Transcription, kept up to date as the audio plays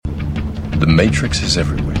The Matrix is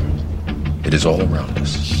everywhere. It is all around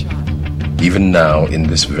us. Even now, in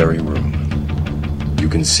this very room. You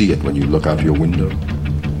can see it when you look out your window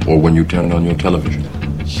or when you turn on your television.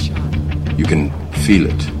 You can feel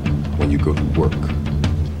it when you go to work,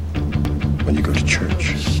 when you go to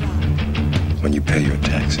church, when you pay your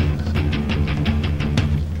taxes.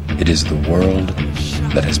 It is the world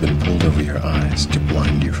that has been pulled over your eyes to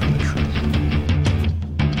blind you from the truth.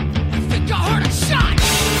 I think I heard a shot!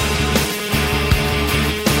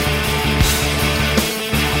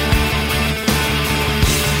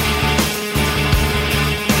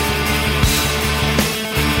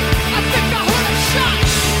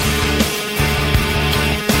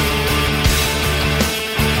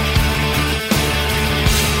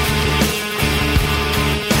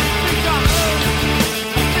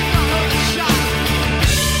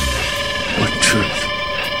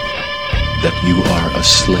 That you are a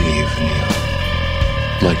slave,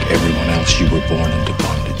 Neo. Like everyone else, you were born into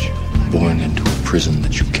bondage. Born into a prison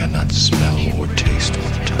that you cannot smell or taste or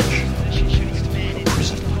touch. A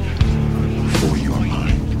prison for your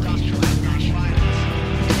mind.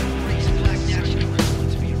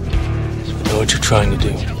 I know what you're trying to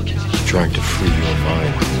do. Trying to free your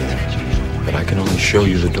mind, Neo. But I can only show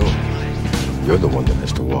you the door. You're the one that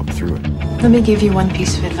has to walk through it. Let me give you one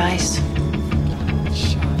piece of advice.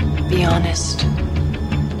 Be honest.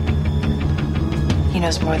 He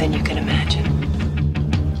knows more than you can imagine.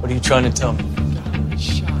 What are you trying to tell me?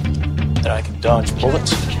 That I can dodge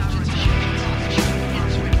bullets?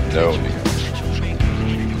 No, Neo.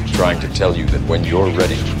 I'm trying to tell you that when you're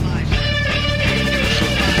ready, you won't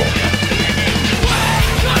have to.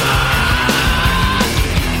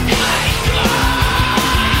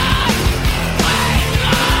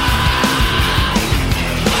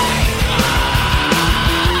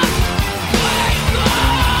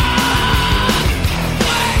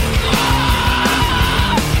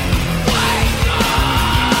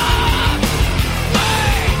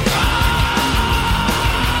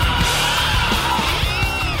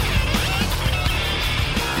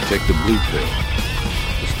 Take the blue pill.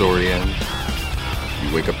 The story ends. You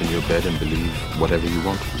wake up in your bed and believe whatever you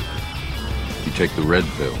want to. You take the red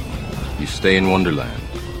pill. You stay in Wonderland.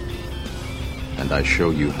 And I show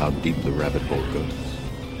you how deep the rabbit hole goes.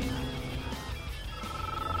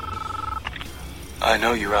 I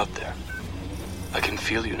know you're out there. I can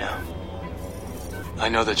feel you now. I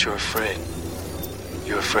know that you're afraid.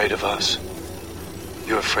 You're afraid of us.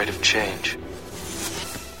 You're afraid of change.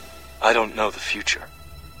 I don't know the future.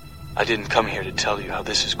 I didn't come here to tell you how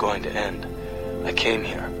this is going to end. I came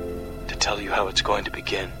here to tell you how it's going to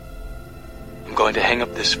begin. I'm going to hang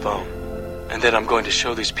up this phone, and then I'm going to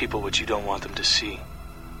show these people what you don't want them to see.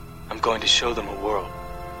 I'm going to show them a world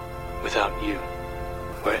without you,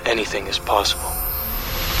 where anything is possible.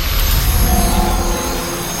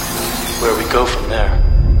 Where we go from there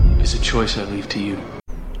is a choice I leave to you.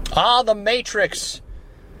 The Matrix.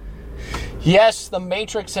 Yes, the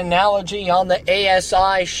Matrix analogy on the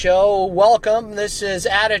ASI show. Welcome. This is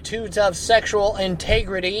Attitudes of Sexual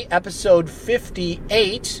Integrity, episode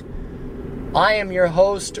 58. I am your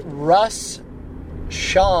host, Russ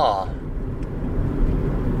Shaw.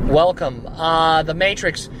 Welcome. The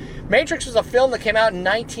Matrix. Matrix was a film that came out in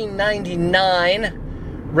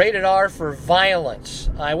 1999, rated R for violence.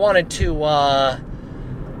 I wanted to,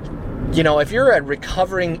 if you're a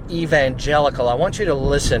recovering evangelical, I want you to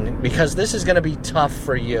listen, because this is going to be tough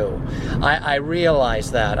for you. I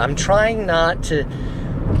realize that. I'm trying not to,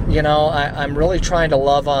 I'm really trying to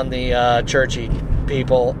love on the churchy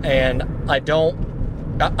people, and I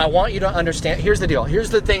want you to understand. Here's the deal.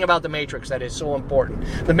 Here's the thing about the Matrix that is so important.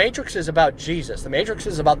 The Matrix is about Jesus. The Matrix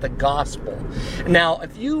is about the gospel. Now,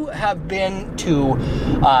 if you have been to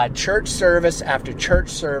church service after church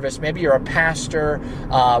service, maybe you're a pastor,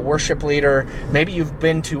 worship leader, maybe you've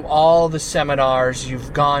been to all the seminars,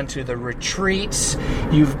 you've gone to the retreats,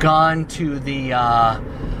 you've gone to the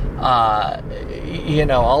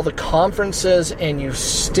all the conferences, and you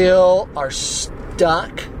still are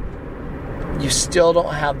stuck. You still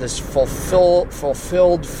don't have this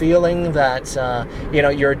fulfilled feeling that,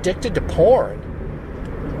 you're addicted to porn.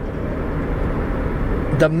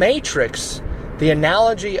 The Matrix, the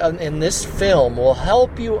analogy in this film, will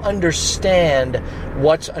help you understand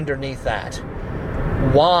what's underneath that.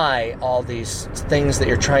 Why all these things that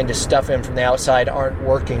you're trying to stuff in from the outside aren't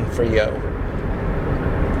working for you.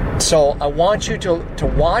 So I want you to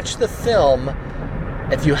watch the film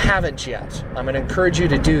if you haven't yet. I'm going to encourage you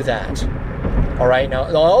to do that. All right, now,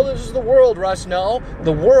 this is the world, Russ. No,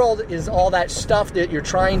 the world is all that stuff that you're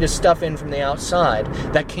trying to stuff in from the outside,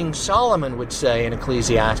 that King Solomon would say in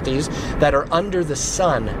Ecclesiastes, that are under the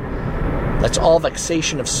sun. That's all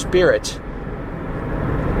vexation of spirit.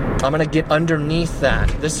 I'm going to get underneath that.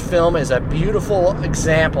 This film is a beautiful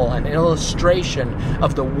example, an illustration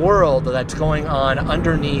of the world that's going on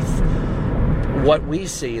underneath what we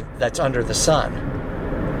see that's under the sun.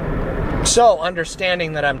 So,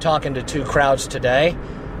 understanding that I'm talking to two crowds today,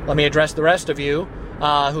 let me address the rest of you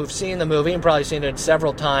who've seen the movie and probably seen it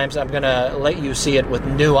several times. I'm going to let you see it with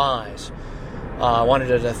new eyes. I wanted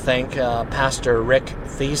to thank Pastor Rick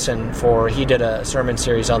Thiessen he did a sermon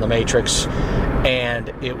series on The Matrix, and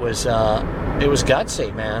it was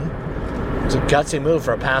gutsy, man. It was a gutsy move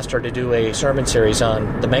for a pastor to do a sermon series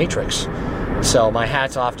on The Matrix. So my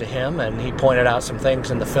hat's off to him, and he pointed out some things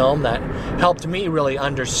in the film that helped me really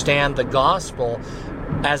understand the gospel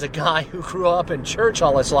as a guy who grew up in church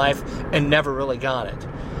all his life and never really got it.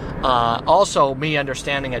 Also, me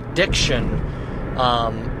understanding addiction.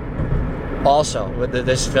 Also,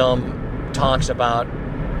 this film talks about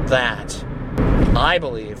that. I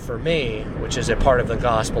believe, for me, which is a part of the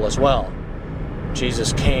gospel as well,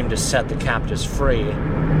 Jesus came to set the captives free.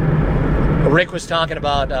 Rick was talking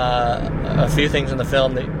about a few things in the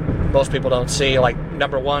film that most people don't see. Like,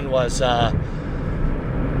 number one was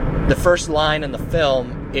the first line in the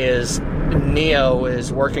film is Neo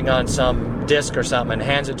is working on some disc or something and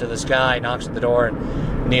hands it to this guy, knocks at the door,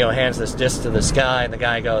 and Neo hands this disc to this guy, and the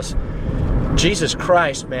guy goes, "Jesus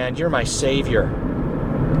Christ, man, you're my savior."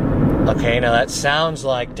 Okay, now that sounds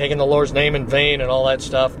like taking the Lord's name in vain and all that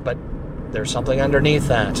stuff, but there's something underneath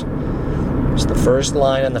that. It's the first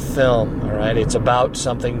line in the film, all right? It's about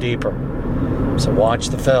something deeper. So watch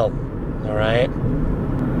the film, all right?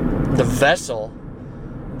 The vessel,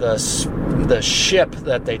 the ship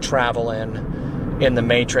that they travel in The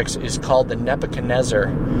Matrix is called the Nebuchadnezzar.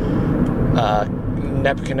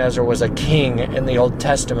 Nebuchadnezzar was a king in the Old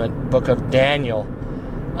Testament book of Daniel,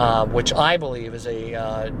 which I believe is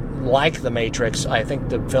like The Matrix. I think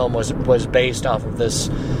the film was based off of this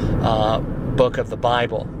book of the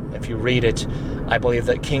Bible. If you read it, I believe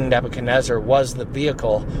that King Nebuchadnezzar was the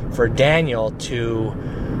vehicle for Daniel to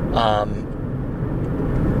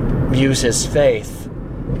use his faith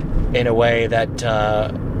in a way that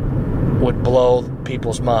would blow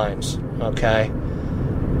people's minds, okay?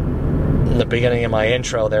 In the beginning of my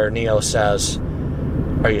intro there, Neo says,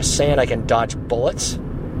 "Are you saying I can dodge bullets?"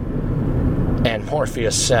 And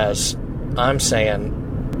Morpheus says, "I'm saying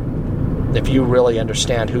if you really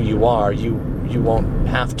understand who you are, you won't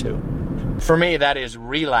have to." For me, that is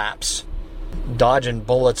relapse. Dodging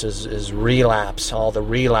bullets is relapse. All the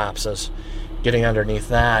relapses, getting underneath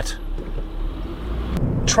that.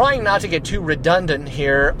 Trying not to get too redundant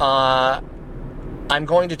here, I'm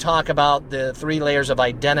going to talk about the 3 layers of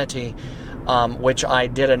identity, which I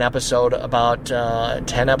did an episode about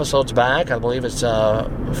 10 episodes back. I believe it's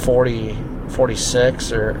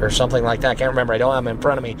 46 or something like that. I can't remember. I don't have them in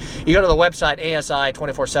front of me. You go to the website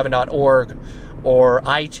asi247.org or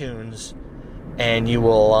iTunes, and you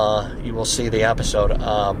will see the episode,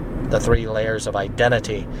 the 3 layers of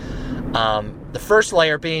identity. The first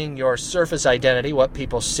layer being your surface identity, what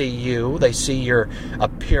people see you. They see your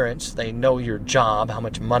appearance. They know your job, how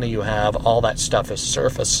much money you have. All that stuff is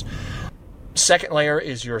surface. Second layer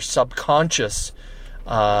is your subconscious,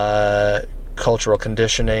 cultural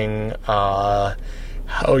conditioning, how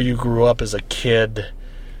you grew up as a kid,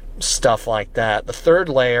 stuff like that. The third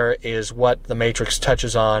layer is what the Matrix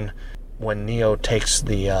touches on when Neo takes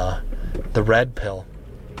the red pill.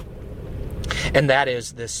 And that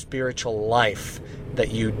is this spiritual life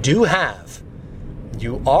that you do have.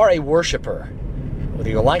 You are a worshiper, whether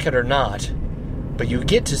you like it or not, but you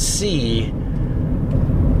get to see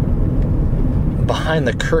behind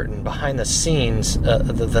the curtain, behind the scenes,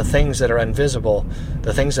 the things that are invisible,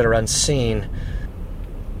 the things that are unseen,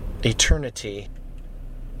 eternity.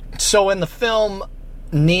 So in the film,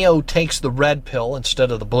 Neo takes the red pill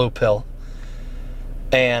instead of the blue pill.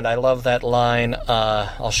 And I love that line,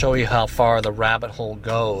 I'll show you how far the rabbit hole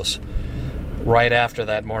goes. Right after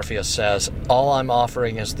that, Morpheus says, "All I'm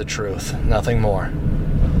offering is the truth, nothing more."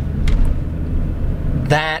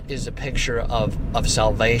 That is a picture of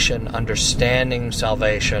salvation, understanding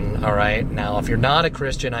salvation, all right? Now, if you're not a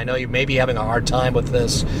Christian, I know you may be having a hard time with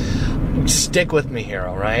this. Stick with me here,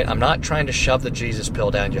 all right? I'm not trying to shove the Jesus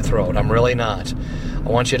pill down your throat. I'm really not. I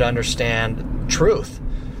want you to understand truth.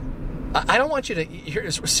 I don't want you to...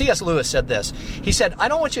 C.S. Lewis said this. He said, I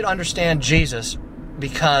don't want you to understand Jesus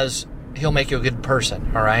because he'll make you a good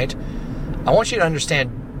person, all right? I want you to understand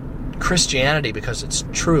Christianity because it's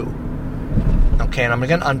true. Okay, and I'm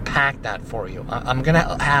going to unpack that for you. I'm going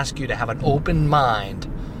to ask you to have an open mind.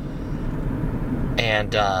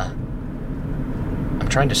 And I'm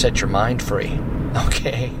trying to set your mind free.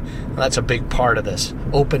 Okay, that's a big part of this.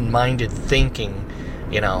 Open-minded thinking,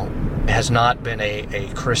 has not been a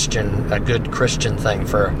good Christian thing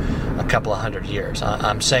for a couple of 100 years.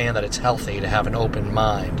 I'm saying that it's healthy to have an open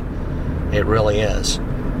mind. It really is.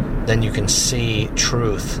 Then you can see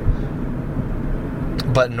truth.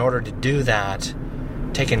 But in order to do that,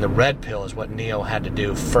 taking the red pill is what Neo had to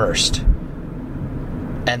do first.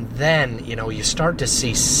 And then, you start to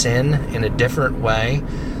see sin in a different way.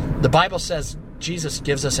 The Bible says Jesus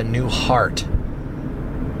gives us a new heart.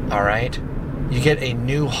 All right? You get a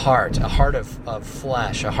new heart, a heart of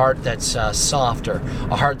flesh, a heart that's softer,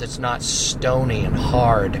 a heart that's not stony and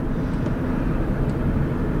hard.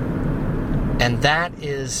 And that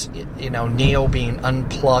is, Neo being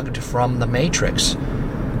unplugged from the Matrix.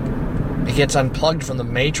 He gets unplugged from the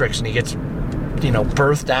Matrix and he gets,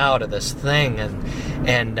 birthed out of this thing.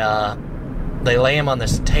 And they lay him on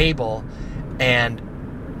this table and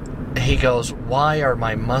he goes, why are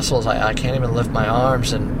my muscles, I can't even lift my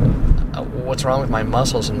arms, and what's wrong with my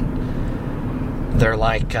muscles? And they're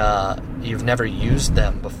like, you've never used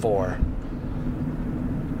them before.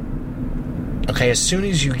 Okay, as soon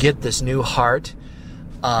as you get this new heart,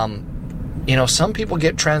 some people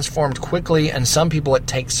get transformed quickly, and some people it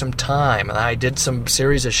takes some time. And I did some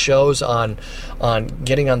series of shows on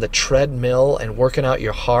getting on the treadmill and working out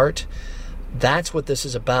your heart. That's what this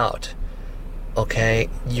is about. Okay,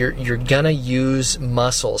 you're gonna use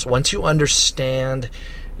muscles. Once you understand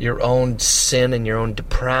your own sin and your own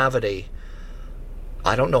depravity,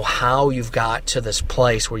 I don't know how you've got to this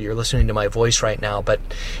place where you're listening to my voice right now, but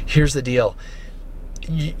here's the deal.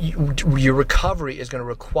 Your recovery is going to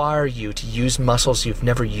require you to use muscles you've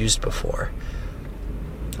never used before.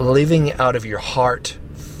 Living out of your heart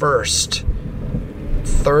first.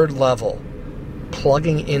 Third level.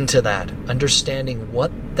 Plugging into that. Understanding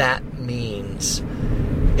what that means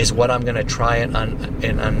is what I'm going to try and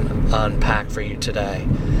unpack for you today.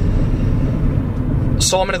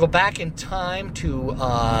 So I'm going to go back in time to...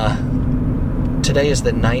 today is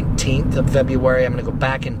the 19th of February. I'm going to go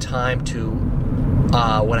back in time to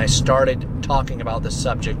when I started talking about this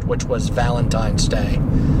subject, which was Valentine's Day.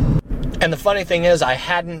 And the funny thing is, I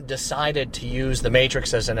hadn't decided to use the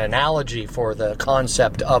Matrix as an analogy for the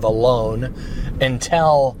concept of alone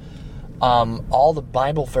until all the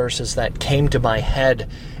Bible verses that came to my head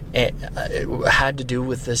had to do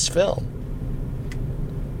with this film.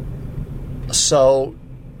 So,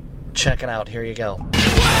 check it out. Here you go.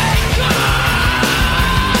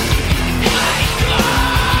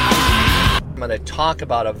 I'm going to talk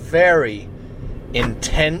about a very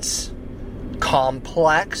intense,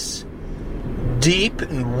 complex, deep,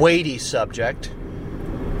 and weighty subject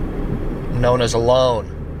known as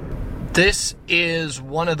Alone. This is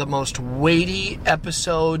one of the most weighty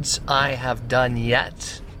episodes I have done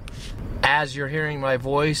yet. As you're hearing my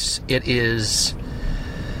voice, it is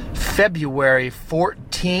February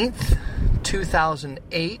 14th,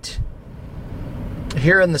 2008.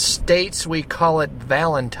 Here in the States, we call it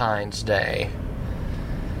Valentine's Day.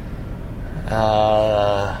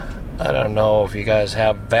 I don't know if you guys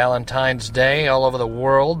have Valentine's Day all over the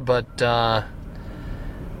world, but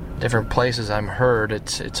different places I'm heard,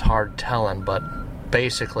 it's hard telling, but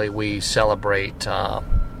basically we celebrate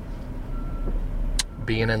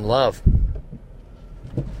being in love.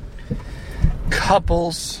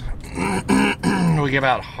 Couples, we give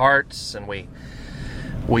out hearts, and we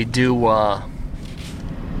do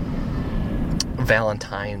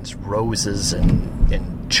Valentine's roses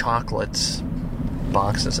and chocolates,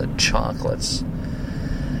 boxes of chocolates.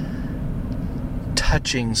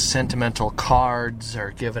 Touching, sentimental cards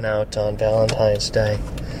are given out on Valentine's Day.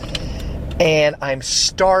 And I'm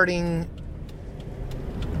starting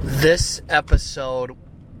this episode,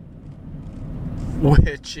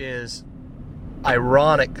 which is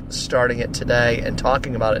ironic starting it today and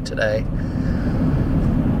talking about it today.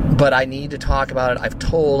 But I need to talk about it. I've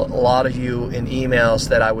told a lot of you in emails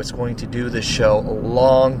that I was going to do this show a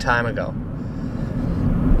long time ago.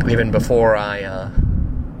 Even before I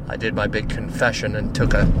did my big confession and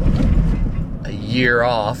took a year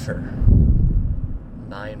off, or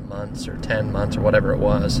 9 months or 10 months or whatever it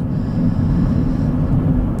was.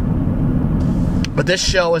 But this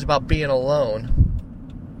show is about being alone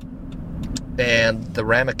and the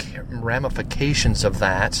ramifications of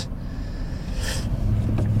that.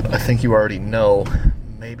 I think you already know.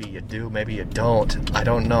 Maybe you do, maybe you don't. I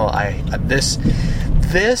don't know. This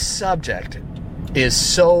subject is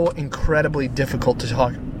so incredibly difficult to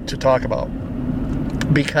talk about,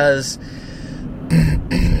 because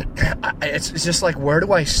it's just like, where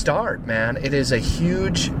do I start, man? It is a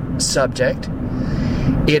huge subject.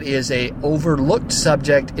 It is a overlooked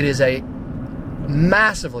subject. It is a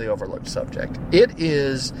massively overlooked subject. It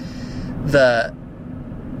is the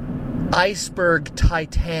iceberg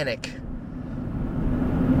Titanic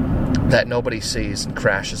that nobody sees and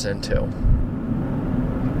crashes into.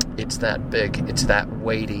 It's that big, it's that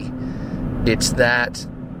weighty, it's that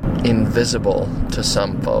invisible to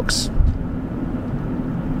some folks.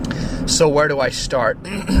 So where do I start?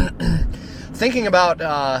 Thinking about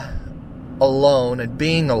alone and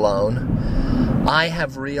being alone, I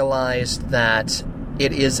have realized that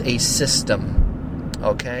it is a system,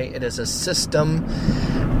 okay? It is a system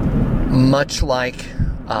much like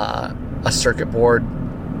a circuit board,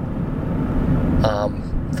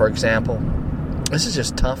 for example. This is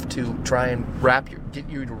just tough to try and get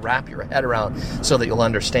you to wrap your head around so that you'll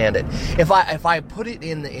understand it. If I put it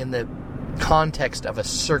in the context of a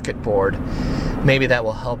circuit board, maybe that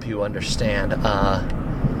will help you understand.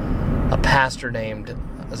 A pastor named,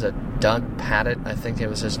 was it Doug Pettit? I think it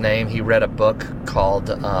was his name. He read a book called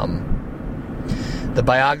The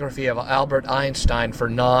Biography of Albert Einstein for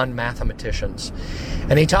Non-Mathematicians.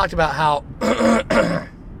 And he talked about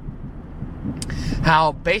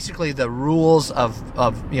how basically the rules of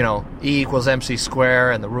E equals MC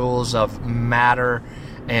squared and the rules of matter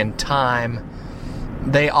and time,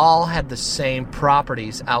 they all had the same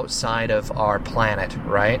properties outside of our planet,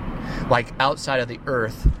 right? Like outside of the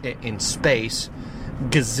Earth in space,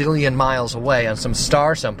 gazillion miles away on some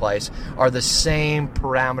star someplace, are the same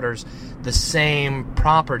parameters, the same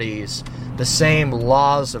properties, the same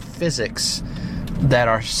laws of physics that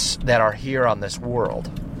are here on this world.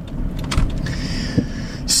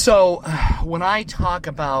 So when I talk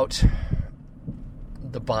about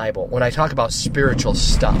the Bible, when I talk about spiritual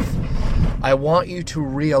stuff, I want you to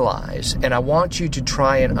realize, and I want you to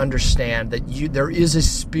try and understand that there is a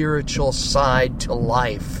spiritual side to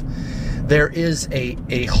life. There is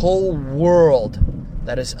a whole world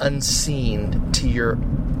that is unseen to your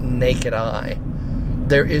naked eye.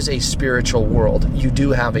 There is a spiritual world. You do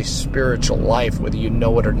have a spiritual life, whether you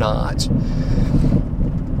know it or not.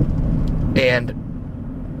 And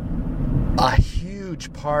a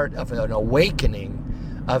huge part of an awakening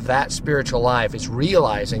of that spiritual life is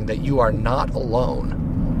realizing that you are not alone.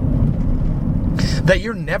 That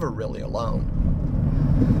you're never really alone.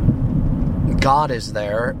 God is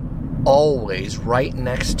there, always right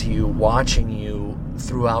next to you, watching you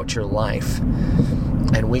throughout your life.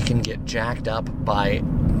 And we can get jacked up by,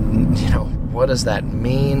 what does that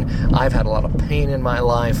mean? I've had a lot of pain in my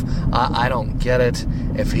life. I don't get it.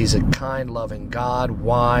 If he's a kind, loving God,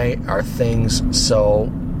 why are things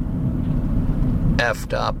so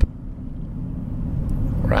effed up?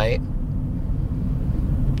 Right?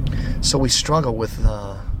 So we struggle with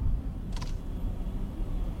our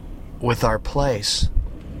place.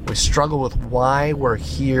 We struggle with why we're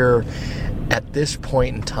here at this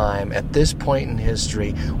point in time, at this point in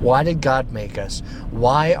history. Why did God make us?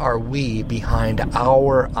 Why are we behind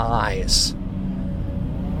our eyes?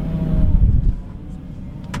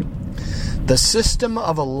 The system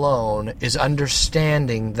of alone is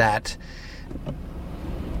understanding that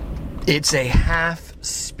it's a half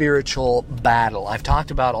spiritual battle. I've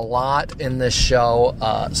talked about a lot in this show,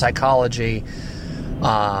 psychology,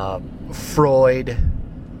 Freud.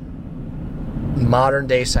 Modern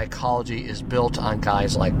day psychology is built on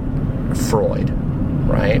guys like Freud,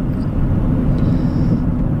 right?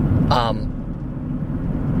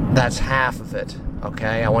 That's half of it,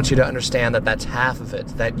 okay? I want you to understand that that's half of it,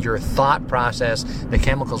 that your thought process, the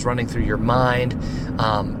chemicals running through your mind,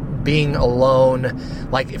 being alone.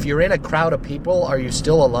 Like, if you're in a crowd of people, are you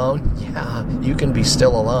still alone? Yeah, you can be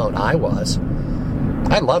still alone. I was.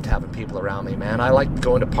 I loved having people around me, man. I like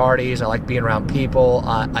going to parties. I like being around people.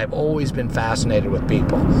 I've always been fascinated with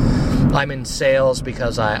people. I'm in sales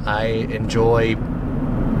because I enjoy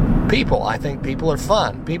people. I think people are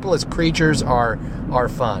fun. People as creatures are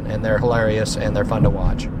fun, and they're hilarious, and they're fun to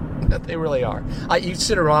watch. They really are. You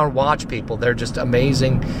sit around and watch people. They're just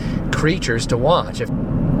amazing creatures to watch. If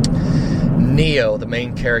Neo, the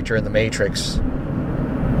main character in The Matrix,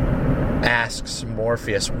 asks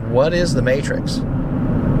Morpheus, what is the Matrix?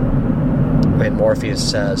 And Morpheus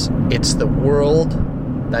says, it's the world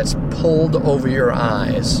that's pulled over your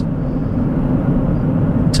eyes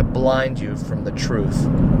to blind you from the truth.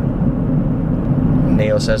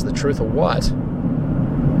 Neo says, the truth of what?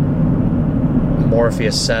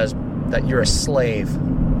 Morpheus says that you're a slave.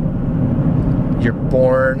 You're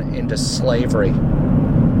born into slavery.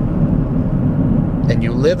 And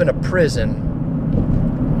you live in a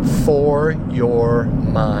prison for your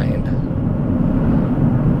mind.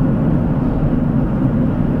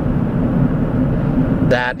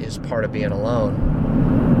 That is part of being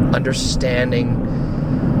alone. Understanding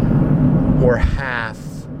we're half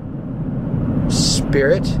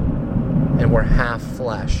spirit and we're half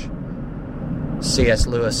flesh. C.S.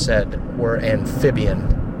 Lewis said we're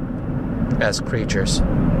amphibian as creatures.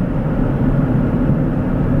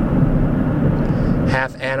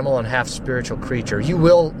 Half animal and half spiritual creature. You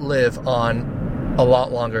will live on a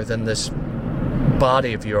lot longer than this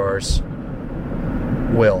body of yours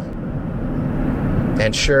will.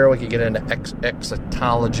 And sure, we could get into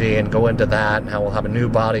exotology and go into that and how we'll have a new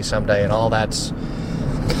body someday, and all that's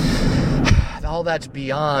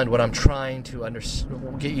beyond what I'm trying to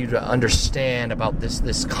get you to understand about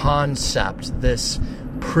this concept, this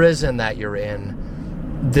prison that you're in,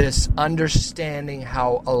 this understanding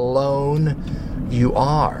how alone you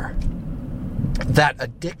are. That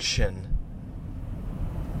addiction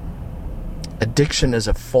is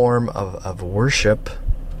a form of worship.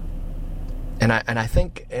 And I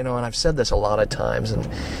think, and I've said this a lot of times, and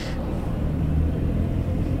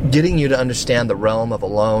getting you to understand the realm of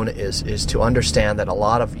alone is to understand that a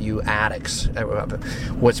lot of you addicts,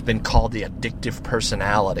 what's been called the addictive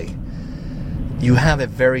personality, you have a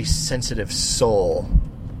very sensitive soul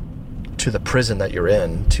to the prison that you're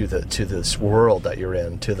in, to this world that you're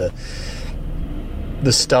in, to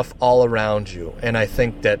the stuff all around you. And I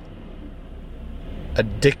think that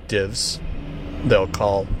addictives, they'll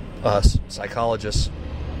call us psychologists,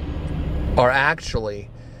 are actually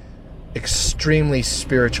extremely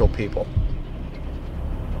spiritual people.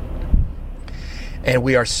 And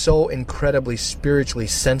we are so incredibly spiritually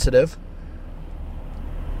sensitive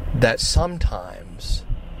that sometimes,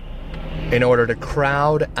 in order to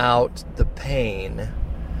crowd out the pain,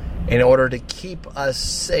 in order to keep us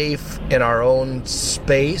safe in our own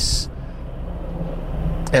space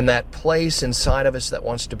and that place inside of us that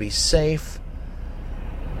wants to be safe,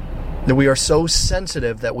 that we are so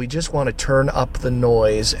sensitive that we just want to turn up the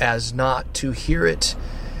noise as not to hear it,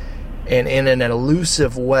 and in an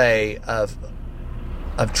elusive way of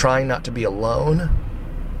trying not to be alone,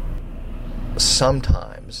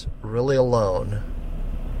 sometimes really alone,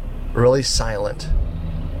 really silent,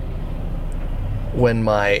 when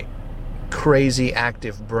my crazy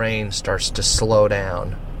active brain starts to slow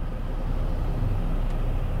down,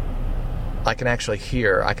 I can actually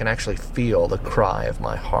hear, I can actually feel the cry of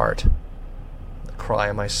my heart, the cry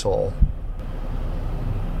of my soul.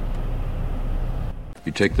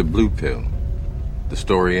 You take the blue pill, the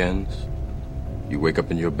story ends. You wake up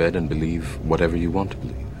in your bed and believe whatever you want to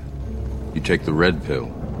believe. You take the red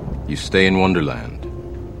pill, you stay in Wonderland,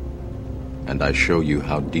 and I show you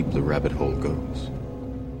how deep the rabbit hole goes.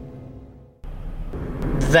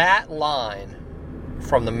 That line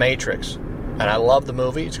from The Matrix, and I love the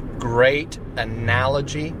movie, it's a great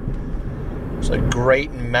analogy, it's a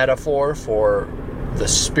great metaphor for the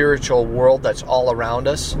spiritual world that's all around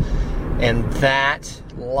us, and that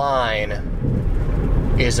line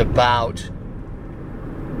is about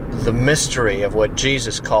the mystery of what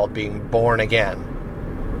Jesus called being born again.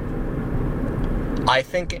 I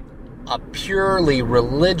think a purely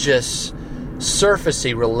religious,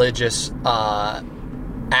 surfacey religious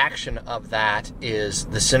action of that is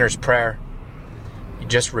the sinner's prayer.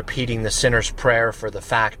 Just repeating the sinner's prayer for the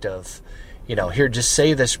fact of, here, just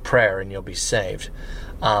say this prayer and you'll be saved.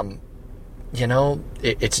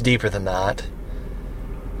 It's deeper than that.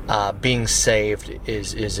 Being saved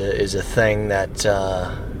is a thing that's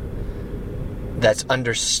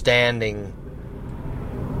understanding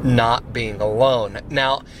not being alone.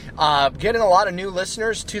 Now, getting a lot of new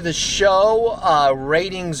listeners to the show.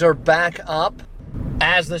 Ratings are back up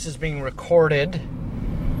as this is being recorded.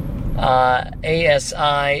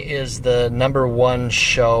 ASI is the #1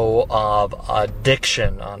 show of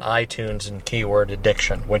addiction on iTunes and keyword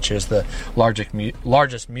addiction, which is the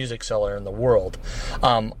largest music seller in the world.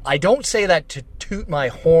 I don't say that to toot my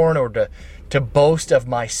horn or to boast of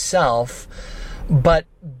myself, but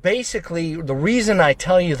basically the reason I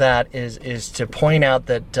tell you that is to point out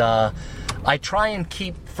that I try and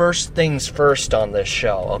keep first things first on this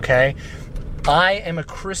show, okay? I am a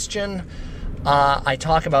Christian. I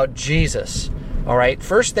talk about Jesus, all right?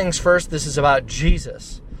 First things first, this is about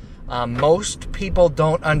Jesus. Most people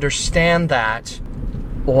don't understand that.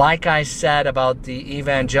 Like I said about the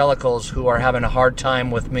evangelicals who are having a hard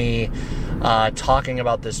time with me talking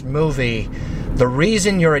about this movie, the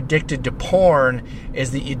reason you're addicted to porn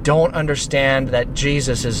is that you don't understand that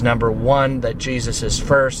Jesus is #1, that Jesus is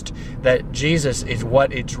first, that Jesus is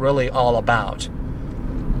what it's really all about.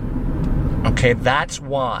 Okay, that's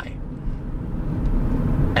why.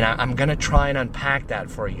 And I'm going to try and unpack that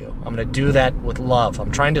for you. I'm going to do that with love.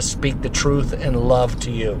 I'm trying to speak the truth in love to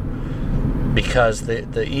you. Because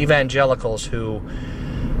the evangelicals who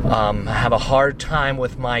have a hard time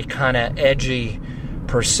with my kind of edgy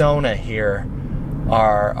persona here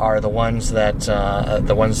are the ones that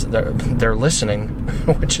they're listening,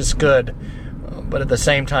 which is good. But at the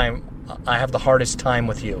same time, I have the hardest time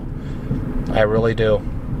with you. I really do.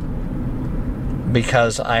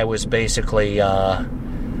 Because I was basically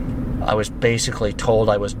told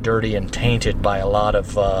I was dirty and tainted by a lot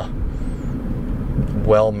of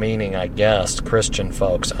well-meaning, I guess, Christian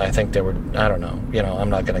folks. I think they were, I don't know. I'm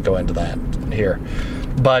not going to go into that here.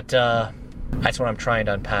 But that's what I'm trying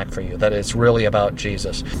to unpack for you, that it's really about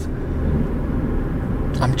Jesus.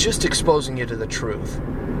 I'm just exposing you to the truth.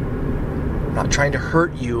 I'm not trying to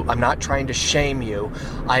hurt you. I'm not trying to shame you.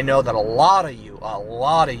 I know that a lot of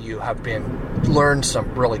you have learned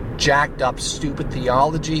some really jacked up, stupid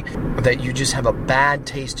theology, that you just have a bad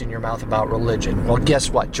taste in your mouth about religion. Well, guess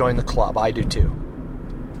what? Join the club. I do too.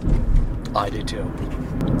 I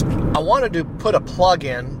wanted to put a plug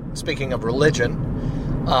in, speaking of religion,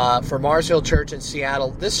 for Mars Hill Church in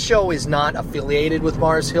Seattle. This show is not affiliated with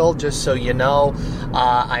Mars Hill, just so you know.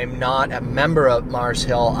 I'm not a member of Mars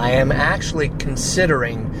Hill. I am actually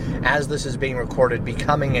considering, as this is being recorded,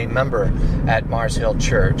 becoming a member at Mars Hill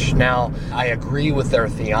Church. Now, I agree with their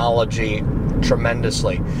theology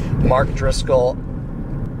tremendously. Mark Driscoll,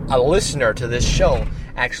 a listener to this show,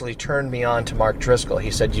 actually turned me on to Mark Driscoll.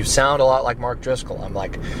 He said, "You sound a lot like Mark Driscoll." I'm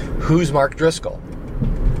like, "Who's Mark Driscoll?"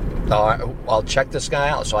 I'll check this guy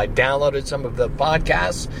out. So I downloaded some of the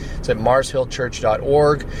podcasts. It's at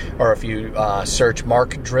marshillchurch.org, or if you search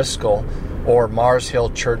Mark Driscoll or Mars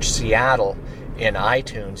Hill Church Seattle in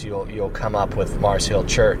iTunes, you'll come up with Mars Hill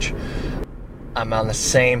Church. I'm on the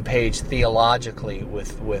same page theologically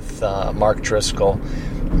with Mark Driscoll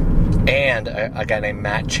and a guy named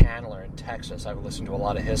Matt Chandler in Texas. I've listened to a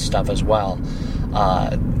lot of his stuff as well.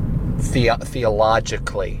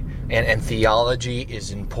 Theologically. And theology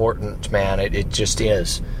is important, man. It just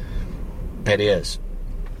is. It is.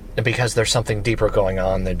 Because there's something deeper going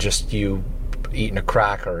on than just you eating a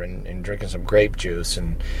cracker and drinking some grape juice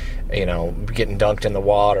and, getting dunked in the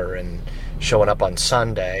water and showing up on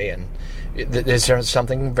Sunday. And there's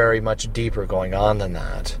something very much deeper going on than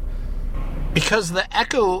that. Because the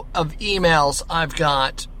echo of emails I've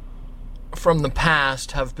got from the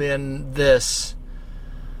past have been this: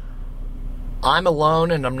 I'm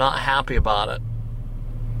alone and I'm not happy about it.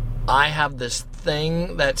 I have this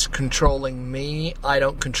thing that's controlling me. I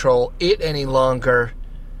don't control it any longer.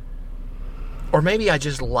 Or maybe I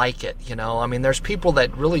just like it, there's people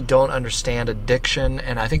that really don't understand addiction,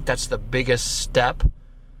 and I think that's the biggest step.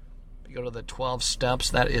 If you go to the 12 steps,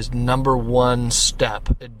 that is number one step.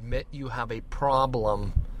 Admit you have a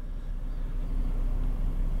problem.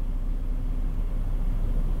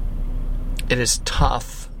 It is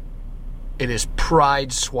tough. It is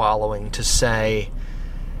pride swallowing to say,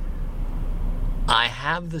 I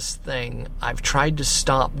have this thing, I've tried to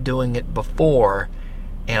stop doing it before,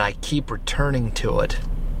 and I keep returning to it.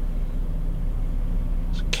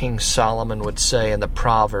 As King Solomon would say in the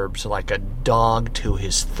Proverbs, like a dog to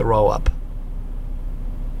his throw up.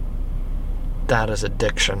 That is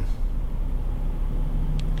addiction.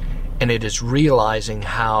 And it is realizing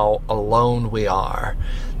how alone we are.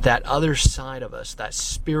 That other side of us, that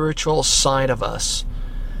spiritual side of us,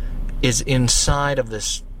 is inside of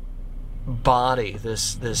this body,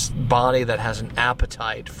 this body that has an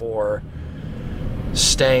appetite for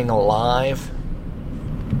staying alive,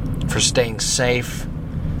 for staying safe,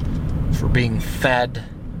 for being fed.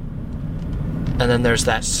 And then there's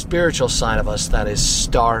that spiritual side of us that is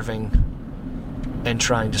starving and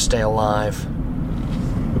trying to stay alive.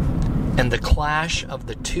 And the clash of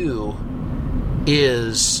the two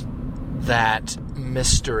is that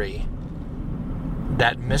mystery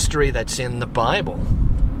that's in the Bible.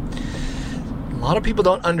 A lot of people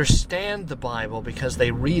don't understand the Bible because they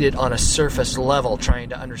read it on a surface level, trying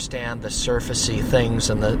to understand the surfacey things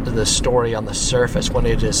and the story on the surface, when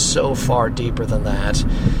it is so far deeper than that.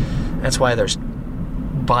 That's why there's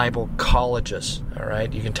Bible colleges, all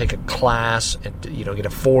right? You can take a class and get a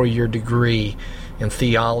 4-year degree in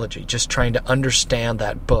theology, just trying to understand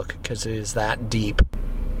that book, because it is that deep.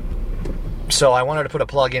 So I wanted to put a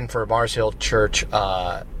plug in for Mars Hill Church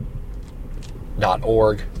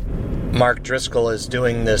 .org. Mark Driscoll is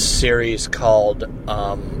doing this series called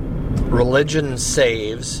Religion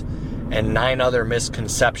Saves and 9 Other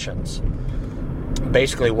Misconceptions.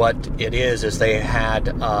 Basically what it is they had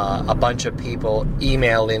a bunch of people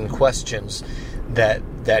email in questions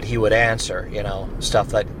that he would answer, stuff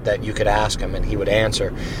that you could ask him and he would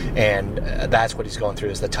answer. And that's what he's going through,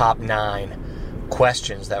 is the top 9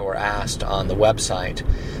 questions that were asked on the website.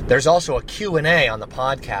 There's also a Q&A on the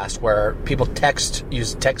podcast where people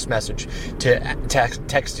use text message to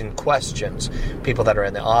text in questions, people that are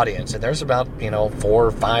in the audience. And there's about, 4,000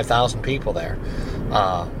 or 5,000 people there.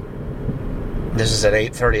 This is at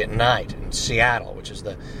 8:30 at night in Seattle, which is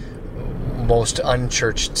the most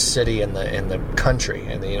unchurched city in the country,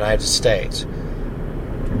 in the United States.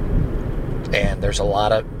 And there's a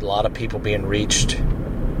lot of people being reached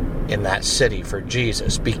in that city for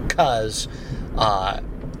Jesus because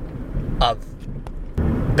of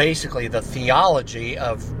basically the theology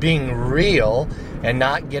of being real and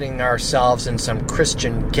not getting ourselves in some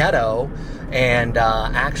Christian ghetto and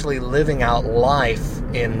actually living out life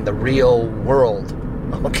in the real world,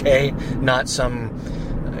 okay? Not some,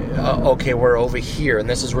 we're over here and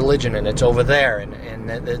this is religion and it's over there and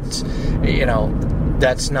it's,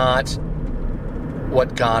 that's not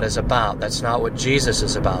what God is about. That's not what Jesus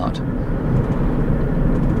is about.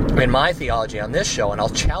 In my theology on this show, and I'll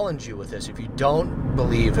challenge you with this, if you don't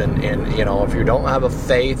believe in if you don't have a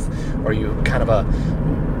faith or you kind of a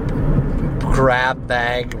grab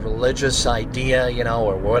bag religious idea,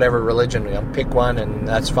 or whatever religion, pick one and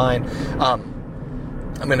that's fine.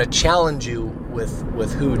 I'm going to challenge you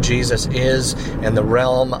with who Jesus is in the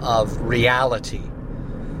realm of reality.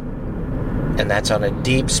 And that's on a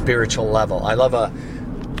deep spiritual level. I love a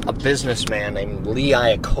businessman named Lee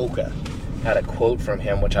Iacocca. Had a quote from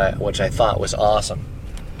him which I thought was awesome.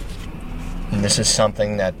 And this is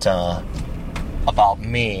something that about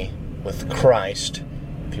me with Christ.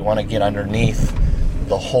 If you want to get underneath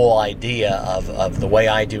the whole idea of the way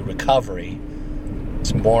I do recovery,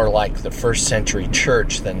 it's more like the first century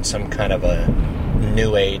church than some kind of a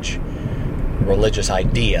new age religious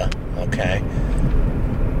idea. Okay.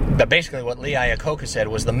 But basically what Lee Iacocca said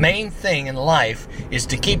was the main thing in life is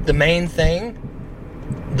to keep the main thing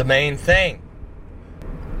the main thing.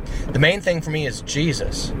 The main thing for me is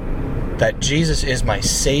Jesus. That Jesus is my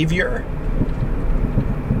Savior.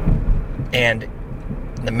 And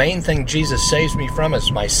the main thing Jesus saves me from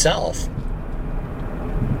is myself.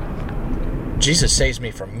 Jesus saves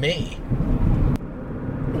me from me.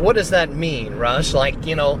 What does that mean, Russ? Like,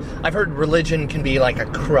 I've heard religion can be like a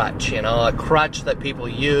crutch, a crutch that people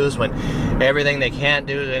use when everything they can't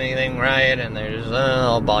do is anything right and they're just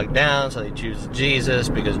all bogged down, so they choose Jesus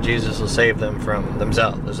because Jesus will save them from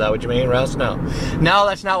themselves. Is that what you mean, Russ? No,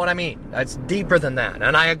 that's not what I mean. That's deeper than that,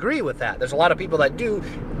 and I agree with that. There's a lot of people that do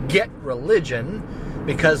get religion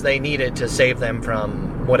because they need it to save them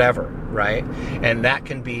from whatever, right? And that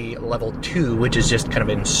can be level 2, which is just kind of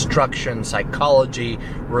instruction, psychology,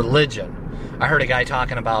 religion. I heard a guy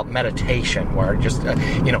talking about meditation, where just,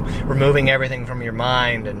 removing everything from your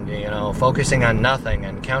mind and, focusing on nothing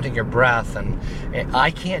and counting your breath. And I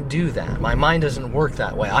can't do that. My mind doesn't work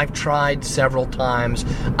that way. I've tried several times.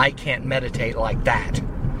 I can't meditate like that.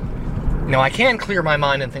 I can clear my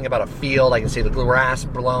mind and think about a field. I can see the grass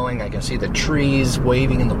blowing. I can see the trees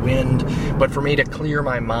waving in the wind. But for me to clear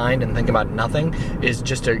my mind and think about nothing is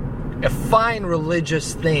just a fine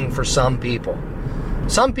religious thing for some people.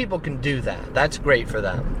 Some people can do that. That's great for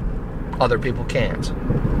them. Other people can't.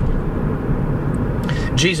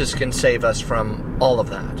 Jesus can save us from all of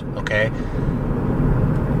that, okay?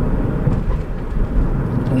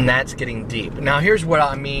 And that's getting deep. Now, here's what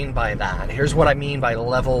I mean by that. Here's what I mean by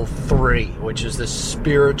level 3, which is the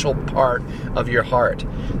spiritual part of your heart.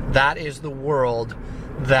 That is the world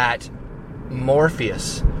that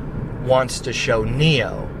Morpheus wants to show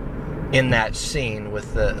Neo in that scene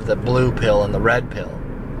with the blue pill and the red pill.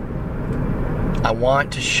 I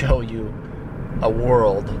want to show you a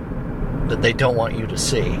world that they don't want you to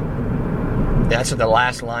see. That's the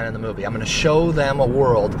last line in the movie. I'm going to show them a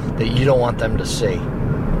world that you don't want them to see.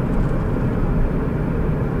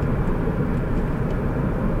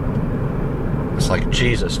 It's like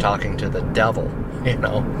Jesus talking to the devil,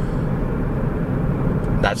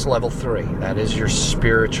 That's level 3. That is your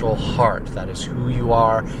spiritual heart. That is who you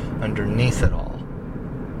are underneath it all.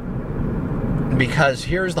 Because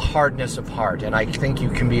here's the hardness of heart, and I think you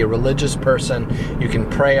can be a religious person, you can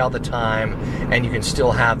pray all the time, and you can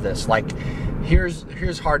still have this. Like,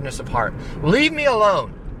 here's hardness of heart. Leave me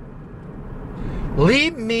alone.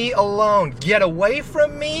 Leave me alone. Get away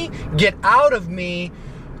from me. Get out of me.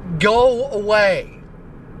 Go away.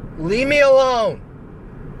 Leave me alone.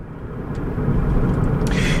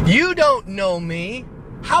 You don't know me.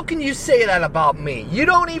 How can you say that about me? You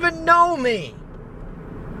don't even know me.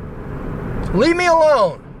 Leave me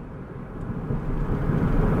alone.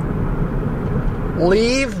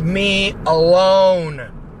 Leave me alone.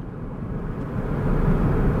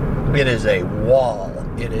 It is a wall.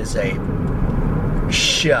 It is a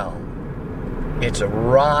shell. It's a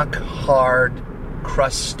rock-hard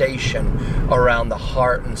crustacean around the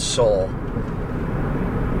heart and soul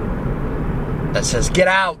that says, get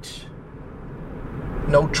out.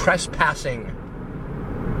 No trespassing.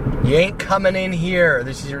 You ain't coming in here.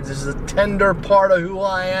 This is a tender part of who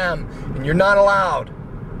I am, and you're not allowed.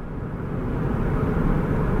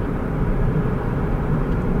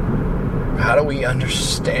 How do we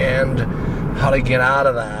understand how to get out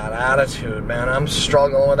of that attitude, man? I'm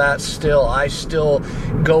struggling with that still. I still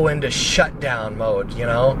go into shutdown mode, you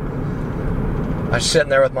know? I was sitting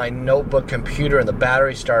there with my notebook computer and the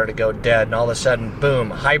battery started to go dead, and all of a sudden, boom,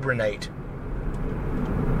 hibernate.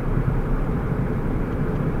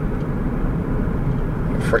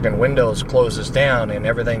 Freaking Windows closes down and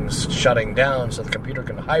everything's shutting down so the computer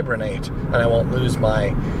can hibernate and I won't lose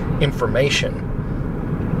my information.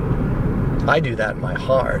 I do that in my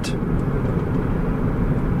heart.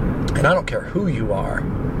 And I don't care who you are.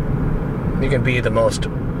 You can be the most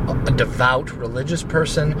devout religious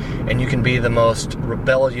person, and you can be the most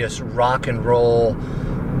rebellious rock and roll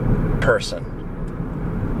person.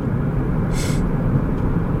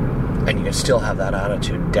 And you can still have that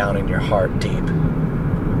attitude down in your heart deep.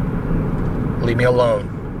 Leave me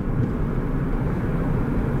alone.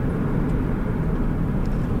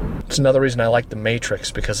 It's another reason I like The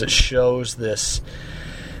Matrix, because it shows this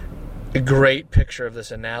great picture of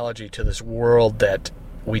this analogy to this world that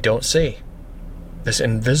we don't see. This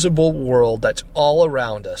invisible world that's all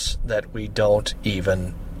around us that we don't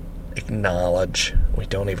even acknowledge. We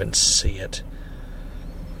don't even see it.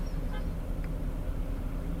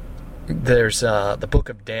 There's the book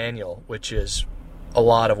of Daniel, which is a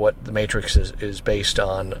lot of what The Matrix is based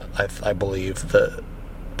on, I believe, the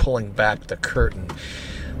pulling back the curtain.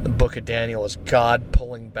 The book of Daniel is God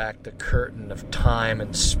pulling back the curtain of time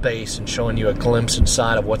and space and showing you a glimpse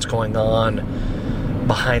inside of what's going on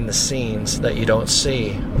behind the scenes that you don't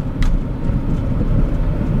see.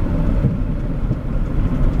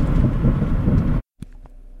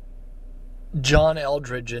 John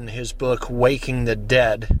Eldredge, in his book Waking the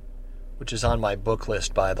Dead, which is on my book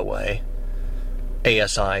list, by the way,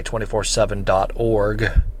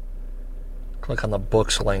 ASI247.org. Click on the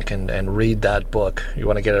books link and read that book. You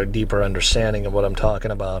want to get a deeper understanding of what I'm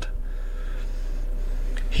talking about.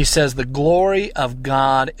 He says, the glory of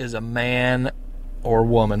God is a man or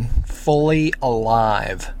woman fully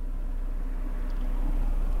alive.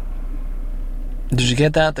 Did you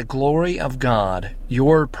get that? The glory of God.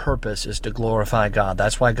 Your purpose is to glorify God.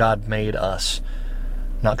 That's why God made us.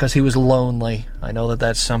 Not because he was lonely. I know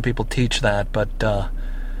that some people teach that, but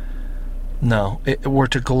no. We're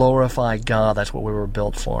to glorify God. That's what we were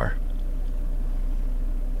built for.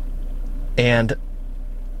 And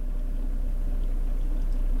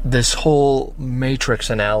this whole Matrix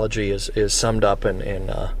analogy is summed up in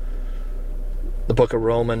the book of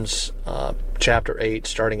Romans, chapter 8,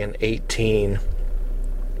 starting in 18.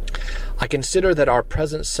 I consider that our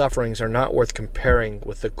present sufferings are not worth comparing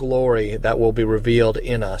with the glory that will be revealed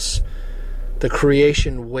in us. The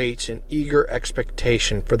creation waits in eager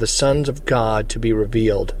expectation for the sons of God to be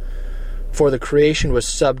revealed. For the creation was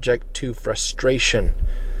subject to frustration,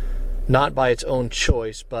 not by its own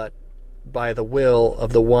choice, but by the will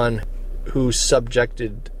of the one who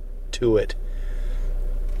subjected to it,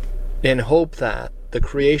 in hope that the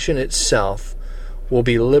creation itself will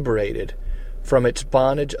be liberated from its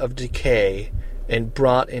bondage of decay and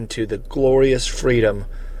brought into the glorious freedom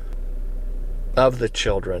of the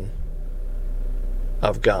children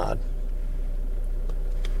of God.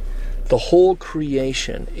 The whole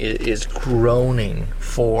creation is groaning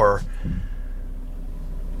for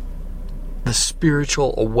the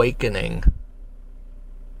spiritual awakening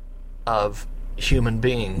of human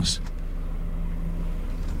beings.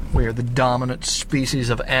 We are the dominant species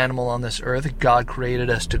of animal on this earth. God created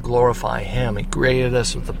us to glorify him. He created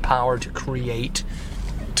us with the power to create,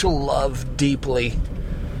 to love deeply.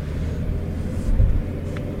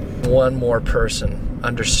 One more person,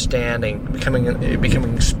 understanding,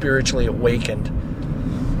 becoming spiritually awakened.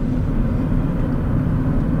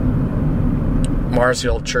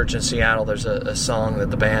 Marsfield Church in Seattle, there's a song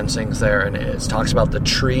that the band sings there, and it talks about the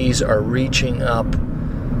trees are reaching up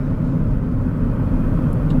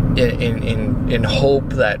in hope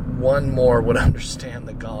that one more would understand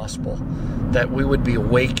the gospel, that we would be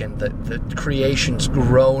awakened, that the creation's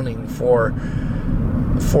groaning for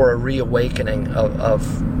a reawakening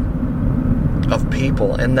of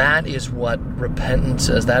people. And that is what repentance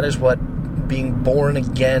is. That is what being born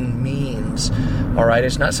again means. All right,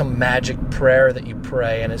 it's not some magic prayer that you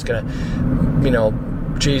pray and it's going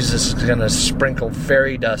to, Jesus is going to sprinkle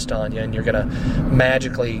fairy dust on you and you're going to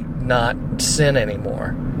magically not sin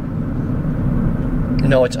anymore.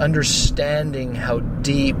 No, it's understanding how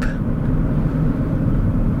deep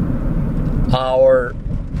our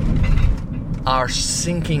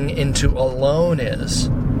sinking into alone is.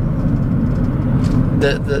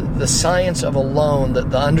 The science of alone,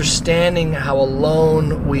 the understanding how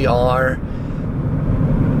alone we are,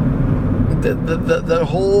 the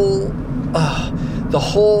whole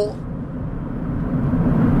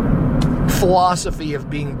philosophy of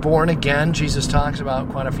being born again, Jesus talks about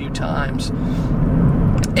quite a few times.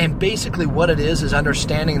 And basically what it is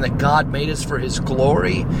understanding that God made us for His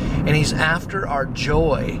glory, and He's after our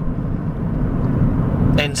joy.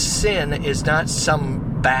 And sin is not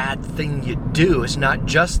some bad thing you do. It's not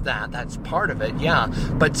just that. That's part of it, yeah.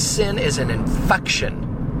 But sin is an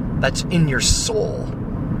infection that's in your soul.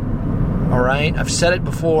 All right? I've said it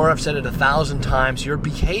before. I've said it 1,000 times. Your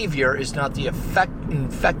behavior is not the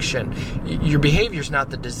infection. Your behavior is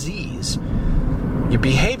not the disease. Your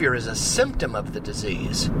behavior is a symptom of the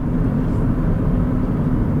disease.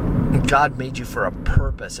 God made you for a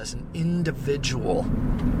purpose as an individual.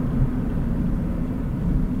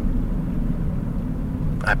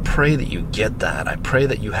 I pray that you get that. I pray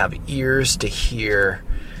that you have ears to hear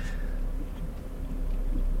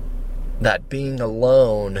that being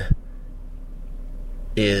alone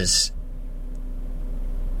is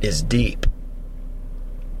deep.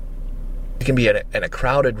 You can be in a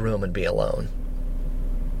crowded room and be alone.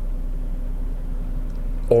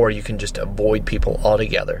 Or you can just avoid people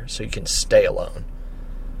altogether so you can stay alone.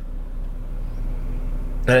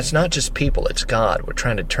 And it's not just people, it's God. We're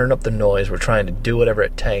trying to turn up the noise. We're trying to do whatever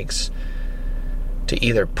it takes to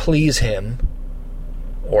either please Him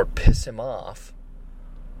or piss Him off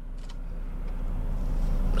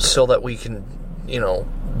so that we can,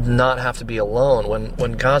 not have to be alone.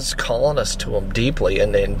 When God's calling us to Him deeply,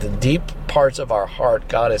 and in the deep parts of our heart,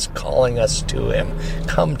 God is calling us to Him.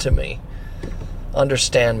 Come to me.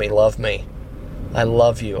 Understand me. Love me. I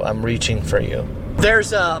love you. I'm reaching for you.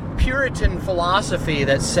 There's a Puritan philosophy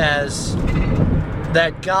that says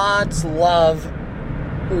that God's love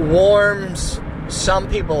warms some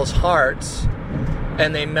people's hearts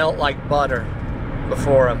and they melt like butter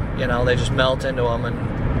before Him. They just melt into Him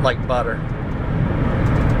and like butter.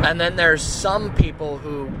 And then there's some people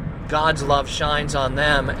who God's love shines on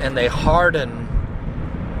them and they harden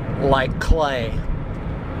like clay.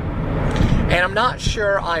 And I'm not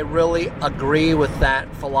sure I really agree with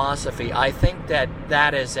that philosophy. I think that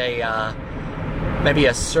is maybe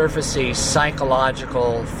a surfacey,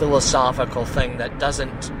 psychological, philosophical thing that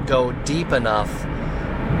doesn't go deep enough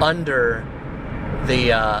under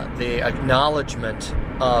the acknowledgement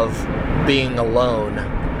of being alone.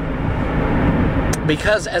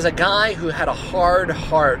 Because as a guy who had a hard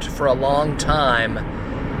heart for a long time,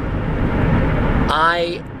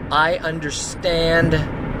 I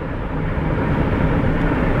understand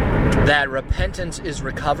that repentance is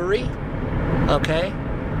recovery, okay?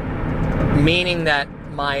 Meaning that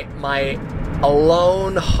my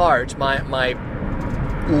alone heart, my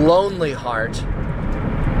lonely heart,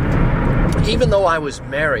 even though I was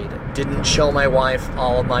married, didn't show my wife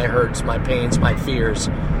all of my hurts, my pains, my fears.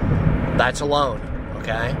 That's alone,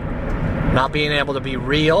 okay? Not being able to be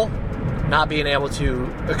real, not being able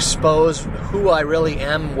to expose who I really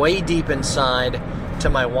am way deep inside to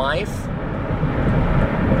my wife.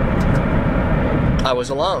 I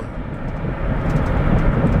was alone.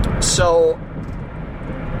 So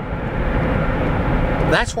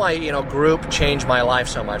that's why, group changed my life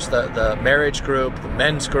so much. The marriage group, the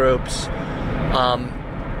men's groups.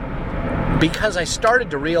 Because I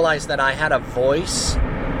started to realize that I had a voice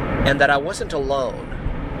and that I wasn't alone.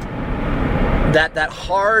 That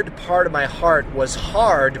hard part of my heart was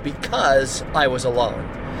hard because I was alone.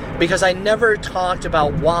 Because I never talked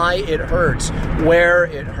about why it hurts, where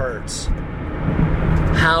it hurts.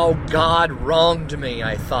 How God wronged me,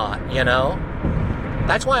 I thought,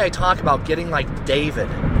 That's why I talk about getting like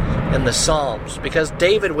David in the Psalms. Because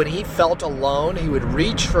David, when he felt alone, he would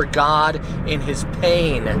reach for God in his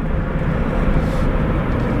pain.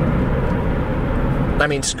 I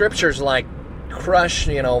mean, scriptures like crush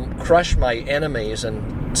my enemies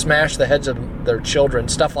and smash the heads of their children,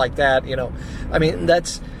 stuff like that, I mean,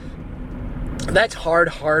 that's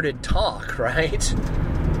hard-hearted talk, right?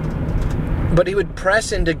 But he would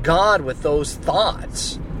press into God with those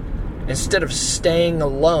thoughts instead of staying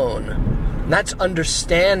alone. And that's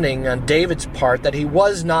understanding on David's part that he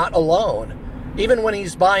was not alone. Even when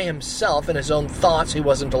he's by himself in his own thoughts, he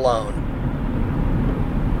wasn't alone.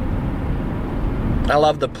 I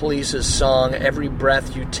love the Police's song, "Every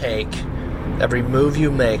breath you take, every move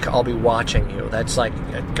you make, I'll be watching you." That's like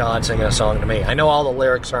God singing a song to me. I know all the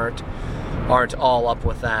lyrics aren't all up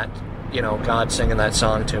with that God singing that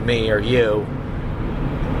song to me or you.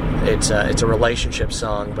 It's a relationship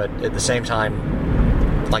song, but at the same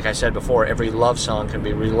time, like I said before, every love song can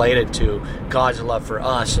be related to God's love for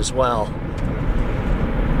us as well.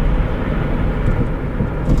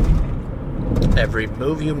 Every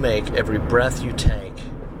move you make, every breath you take,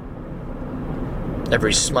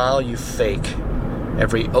 every smile you fake,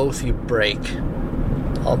 every oath you break,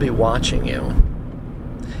 I'll be watching you.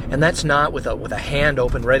 And that's not with a hand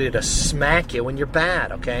open, ready to smack you when you're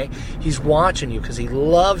bad, okay? He's watching you because he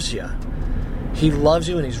loves you. He loves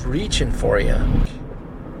you and he's reaching for you.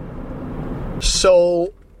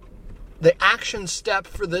 So, the action step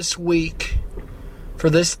for this week, for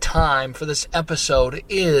this time, for this episode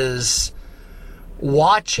is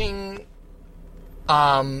watching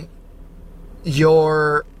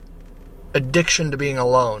your addiction to being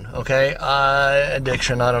alone, okay?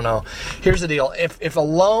 Addiction, I don't know. Here's the deal. If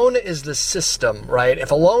alone is the system, right?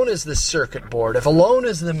 If alone is the circuit board, if alone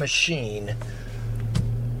is the machine,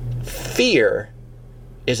 fear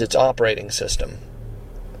is its operating system.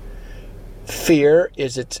 Fear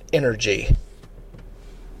is its energy.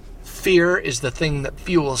 Fear is the thing that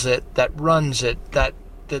fuels it, that runs it,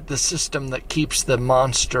 the system that keeps the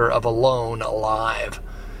monster of alone alive.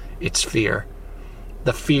 It's fear.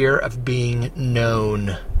 The fear of being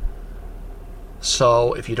known.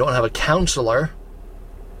 So if you don't have a counselor,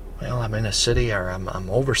 well, I'm in a city or I'm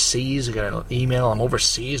overseas, I got an email, I'm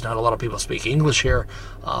overseas, not a lot of people speak English here,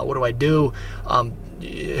 what do I do?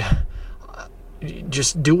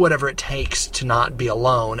 Just do whatever it takes to not be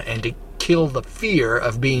alone and to kill the fear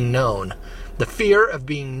of being known. The fear of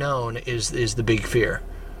being known is the big fear.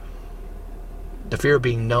 The fear of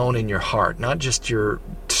being known in your heart, not just your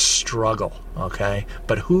struggle, okay?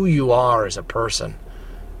 But who you are as a person,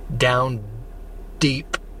 down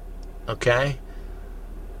deep, okay?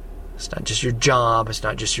 It's not just your job, it's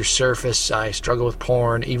not just your surface, I struggle with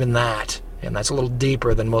porn, even that. And that's a little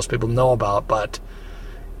deeper than most people know about, but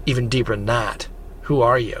even deeper than that, who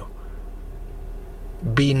are you?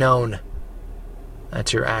 Be known.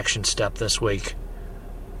 That's your action step this week.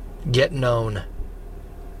 Get known.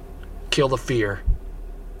 Kill the fear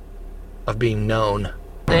of being known.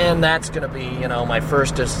 And that's going to be, my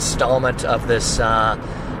first installment of this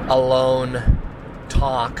alone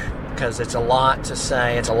talk, because it's a lot to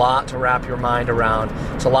say, it's a lot to wrap your mind around,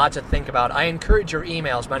 it's a lot to think about. I encourage your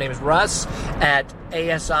emails. My name is Russ at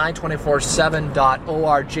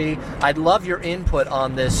asi247.org. I'd love your input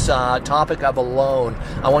on this topic of alone.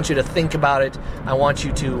 I want you to think about it. I want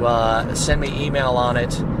you to send me email on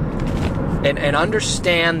it. And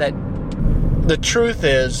understand that the truth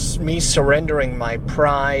is, me surrendering my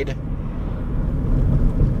pride,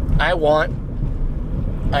 I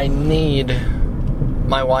need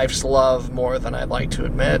my wife's love more than I'd like to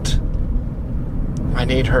admit. I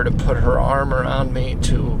need her to put her arm around me,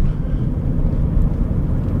 to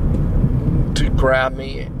grab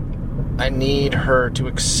me. I need her to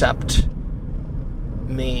accept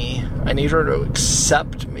me. I need her to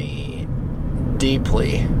accept me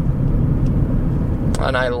deeply.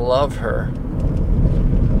 And I love her.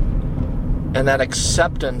 And that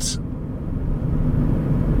acceptance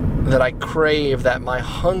that I crave, that my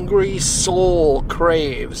hungry soul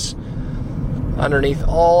craves, underneath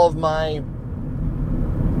all of my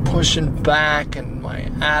pushing back and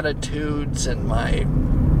my attitudes and my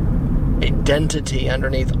identity,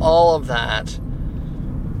 underneath all of that,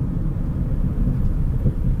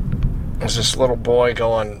 is this little boy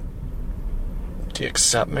going, do you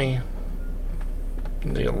accept me?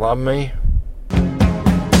 Do you love me?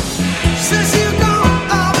 Since you gone,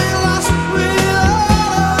 I've been lost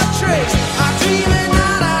without a trace. I'm dreaming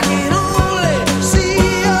that I can only see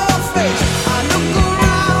your face. I look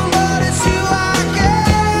around, but it's you I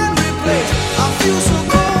can't replace. I feel so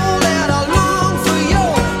cold and I long for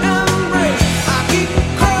your embrace. I keep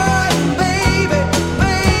crying, baby,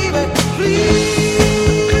 baby, please.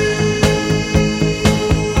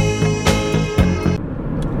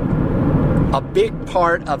 A big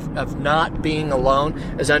part of not being alone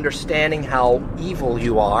is understanding how evil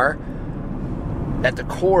you are at the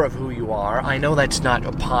core of who you are. I know that's not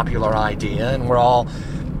a popular idea, and we're all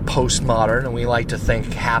postmodern, and we like to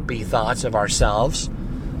think happy thoughts of ourselves.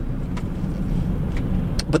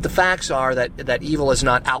 But the facts are that evil is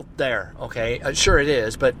not out there, okay? Sure it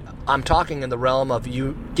is, but I'm talking in the realm of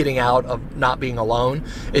you getting out of not being alone,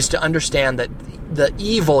 is to understand that the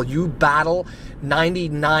evil you battle,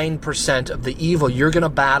 99% of the evil you're going to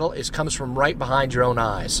battle comes from right behind your own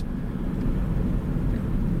eyes.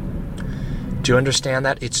 Do you understand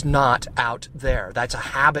that? It's not out there. That's a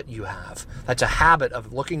habit you have. That's a habit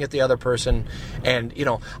of looking at the other person. And,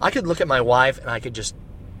 I could look at my wife and I could just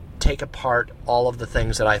take apart all of the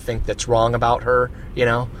things that I think that's wrong about her, you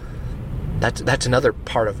know. That's another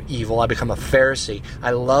part of evil. I become a Pharisee.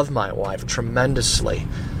 I love my wife tremendously.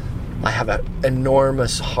 I have an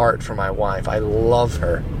enormous heart for my wife. I love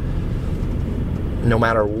her. No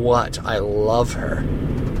matter what, I love her.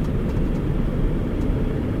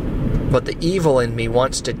 But the evil in me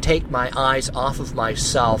wants to take my eyes off of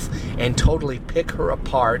myself and totally pick her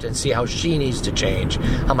apart and see how she needs to change,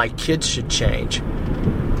 how my kids should change,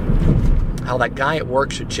 how that guy at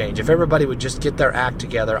work should change. If everybody would just get their act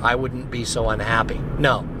together, I wouldn't be so unhappy.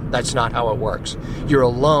 No, that's not how it works. You're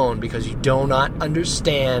alone because you do not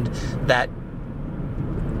understand that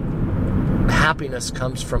happiness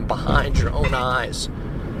comes from behind your own eyes.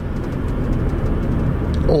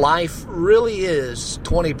 Life really is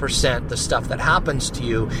 20% the stuff that happens to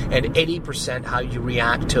you and 80% how you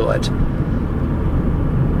react to it.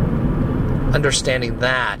 Understanding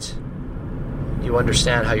that, you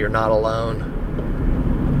understand how you're not alone.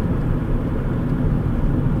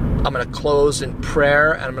 I'm going to close in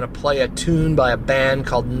prayer, and I'm going to play a tune by a band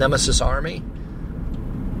called Nemesis Army.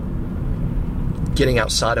 Getting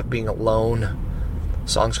outside of being alone. The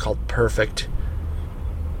song's called Perfect.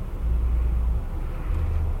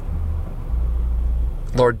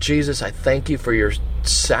 Lord Jesus, I thank you for your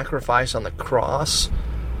sacrifice on the cross.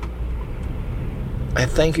 I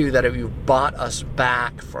thank you that you bought us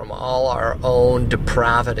back from all our own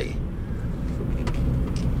depravity.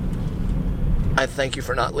 I thank you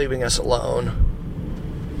for not leaving us alone.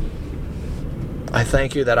 I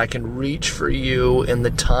thank you that I can reach for you in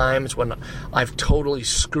the times when I've totally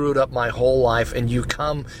screwed up my whole life, and you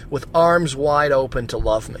come with arms wide open to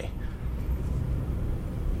love me.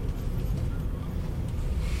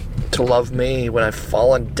 To love me when I've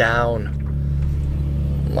fallen down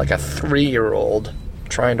like a 3-year-old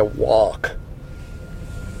trying to walk.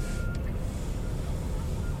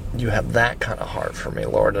 You have that kind of heart for me,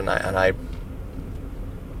 Lord, and I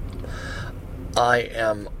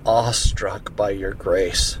am awestruck by your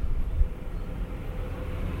grace.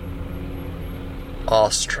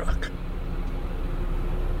 Awestruck.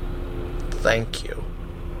 Thank you.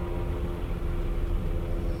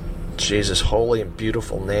 In Jesus' holy and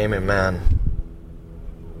beautiful name, amen.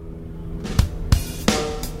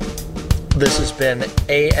 This has been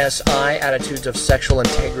ASI, Attitudes of Sexual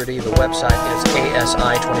Integrity. The website is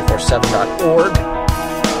asi247.org.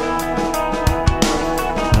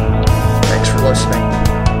 Thanks for listening.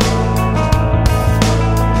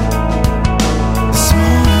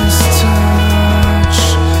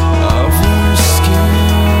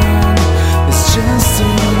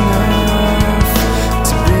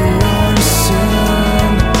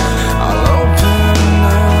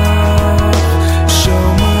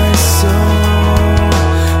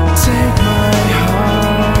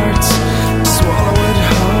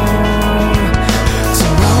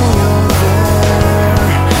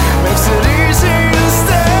 Makes it easy to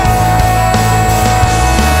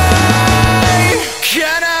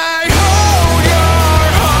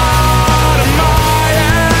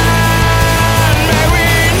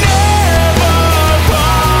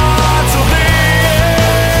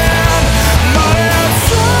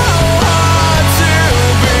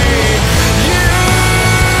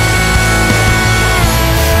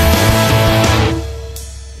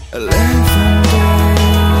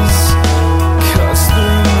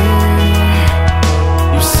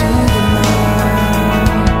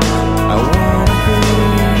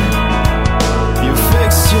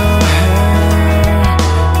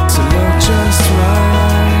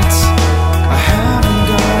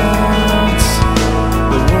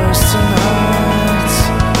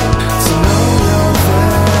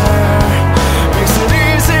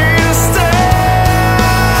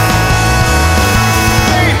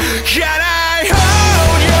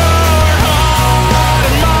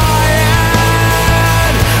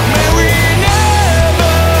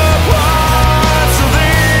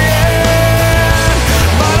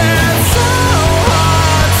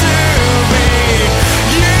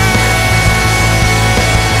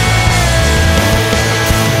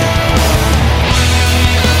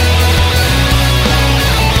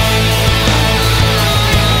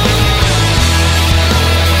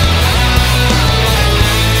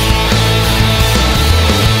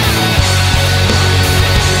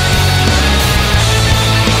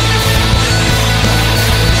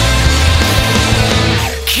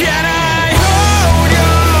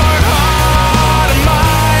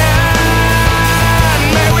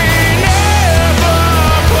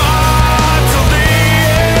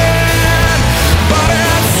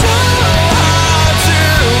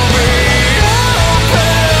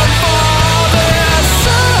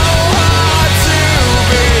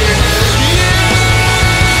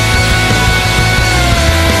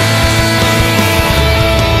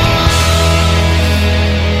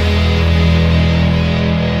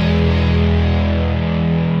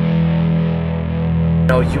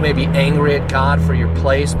know, you may be angry at God for your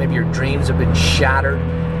place. Maybe your dreams have been shattered.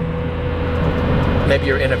 Maybe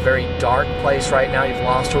you're in a very dark place right now. You've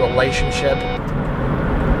lost a relationship.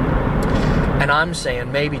 And I'm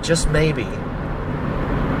saying maybe, just maybe,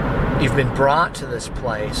 you've been brought to this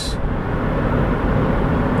place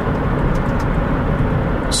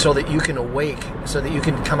so that you can awake, so that you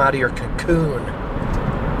can come out of your cocoon.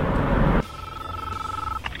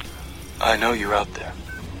 I know you're out there.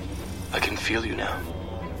 I can feel you now.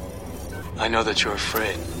 I know that you're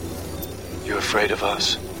afraid. You're afraid of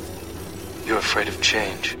us. You're afraid of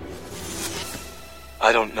change.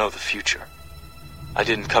 I don't know the future. I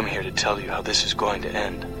didn't come here to tell you how this is going to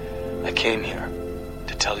end. I came here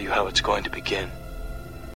to tell you how it's going to begin.